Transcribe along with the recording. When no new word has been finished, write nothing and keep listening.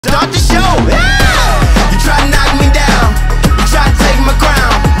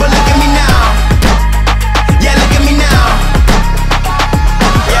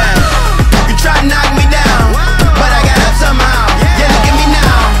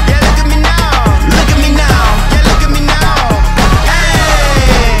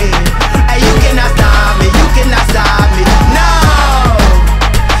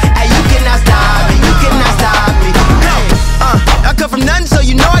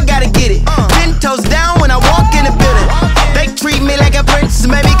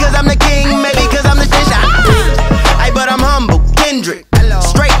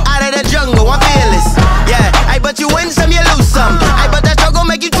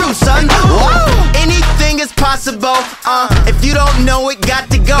unstoppable. If you don't know it, got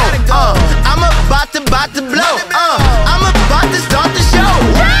to go. I'm about to blow. I'm about to start the show.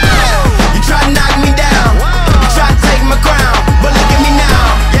 You try to knock me down, you try to take my crown, but look at me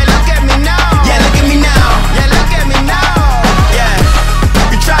now. Yeah, look at me now. Yeah, look at me now. Yeah, look at me now.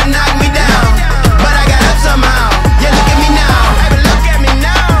 Yeah, you try to knock me down, but I got up somehow. Yeah, look at me now. Hey, but look at me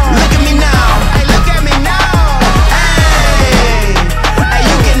now. Look at me now. Hey, look at me now. Hey, hey,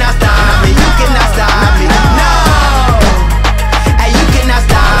 you cannot stop me. You cannot stop me. No. Hey, you cannot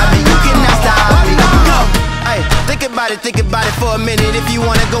stop me. You cannot stop me. Go. Hey, think about it for a minute. If you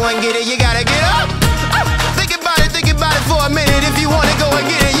wanna go and get it, you gotta get up. Think about it for a minute. If you wanna go and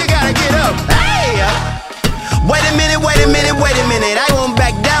get it, you gotta get up. Hey, wait a minute. I won't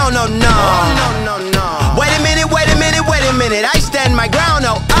back down. Oh no. Wait a minute. I stand my ground.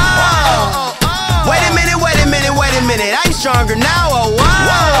 Oh. Wait a minute. I'm stronger now. Oh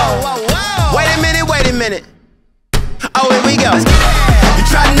whoa. Wait a minute. Oh, here we go. You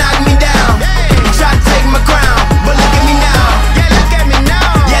try to knock me down, you try to take my crown, but look at me now. Yeah, look at me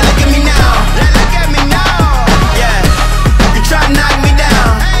now. Yeah, look at me now. Yeah, look at me now. Yeah, you try to knock me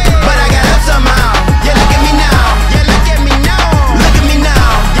down, but I got up somehow. Yeah, look at me now. Yeah, look at me now. Look at me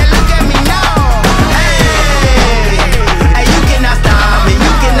now. Yeah, look at me now. Hey, hey, you cannot stop me.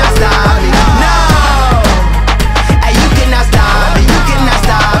 You cannot stop me. No. Hey, you cannot stop me. You cannot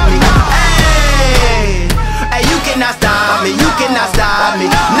stop me. Hey, hey, you cannot stop me. You cannot stop me.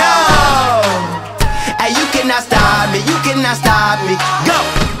 No. Hey, you cannot stop me. You cannot stop me. Go.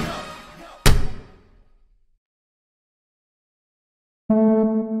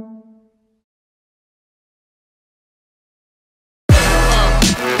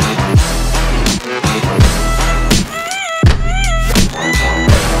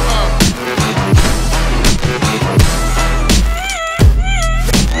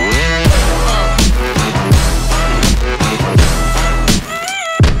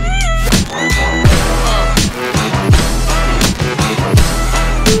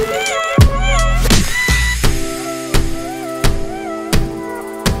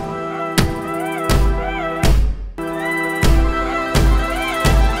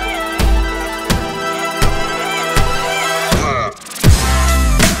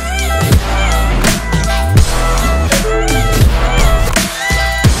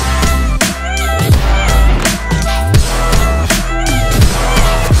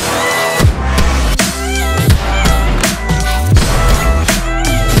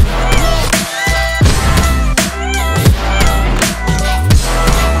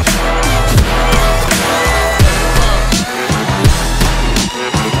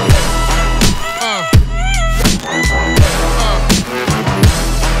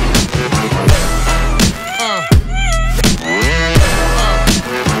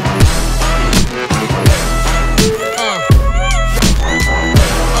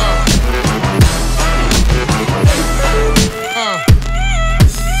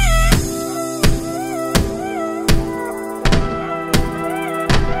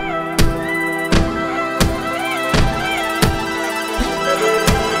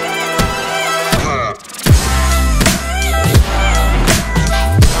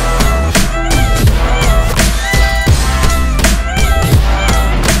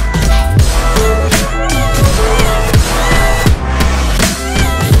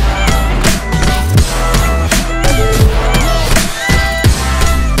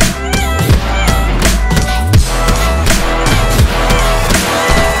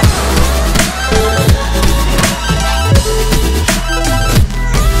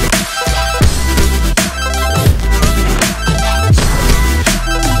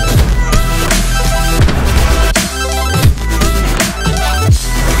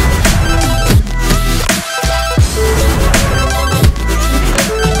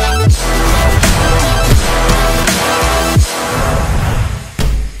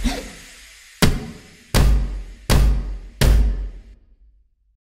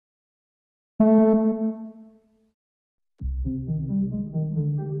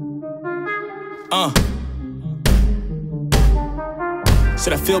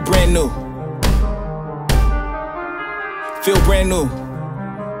 Said I feel brand new. Feel brand new.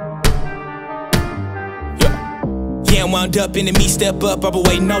 Yeah, I'm wound up in the me step up. I've been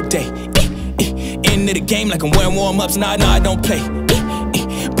waiting all day. Into the game like I'm wearing warm-ups. Nah, I don't play.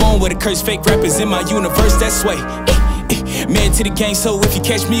 Born with a curse, fake rappers in my universe, that's way. Man to the game, so if you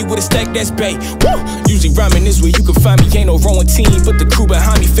catch me with a stack, that's bait. Woo! Usually rhyming is where you can find me. Ain't no wrong team, but the crew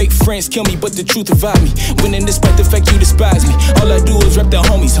behind me. Fake friends kill me, but the truth revive me. Winning despite the fact you despise me. All I do is rep the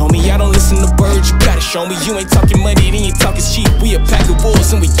homies, homie. I don't listen to birds, you gotta show me. You ain't talking money, then you talking cheap. We a pack of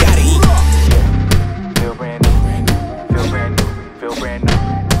wolves and we gotta eat. Feel brand new.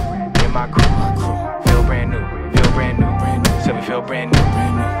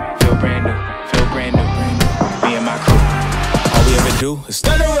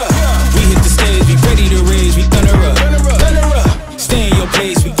 We hit the stage, we ready to rage, we thunder up. Stay in your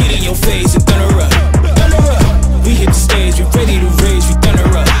place, we get in your face and thunder up. We hit the stage, we ready to rage, we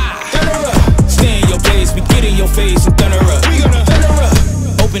thunder up. Stay in your place, we get in your face and thunder up.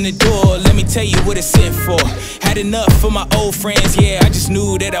 Open the door, let me tell you what it's sent for. Had enough for my old friends, yeah, I just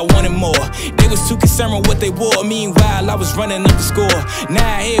knew that I wanted more. They was too concerned with what they wore, meanwhile I was running up the score. Now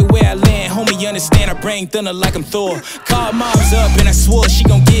I hear where I land, homie, you understand, I bring thunder like I'm Thor. Called moms up and I swore she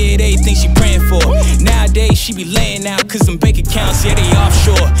gon' get everything she praying for. Nowadays she be laying out cause them bank accounts, yeah, they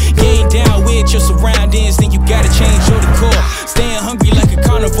offshore. You ain't down with your surroundings, then you gotta change your decor. Staying hungry like a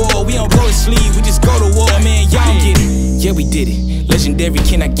carnivore, we don't go to sleep, we just go to war, man, y'all get it. Yeah, we did it, legendary,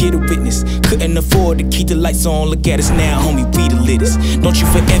 can I get a witness? Couldn't afford to keep the lights on, look at us now, homie, we the littest. Don't you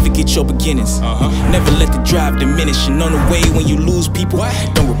forever get your beginnings, never let the drive diminish. And on the way when you lose people,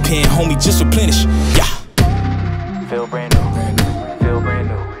 don't repent, homie, just replenish. Yeah. Feel brand new, feel brand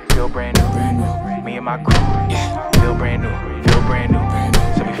new, feel brand new. Me and my crew, yeah. Feel brand new, feel brand new.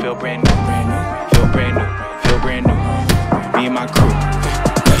 So we feel brand new, feel brand new, feel brand new. Me and my crew,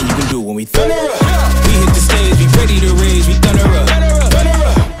 nothing you can do when we thunder up. We hit the stage, we ready to rage, we thunder up.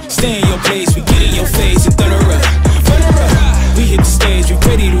 Stay in your place, we get in your face and thunder up. We hit the stage, we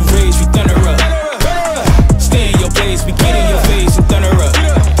ready to rage, we thunder up. Stay in your place, we get in your face and thunder up.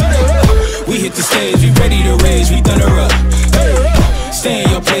 We hit the stage, we ready to rage, we thunder up. Stay in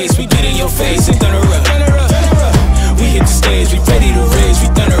your place, we get in your face and thunder up.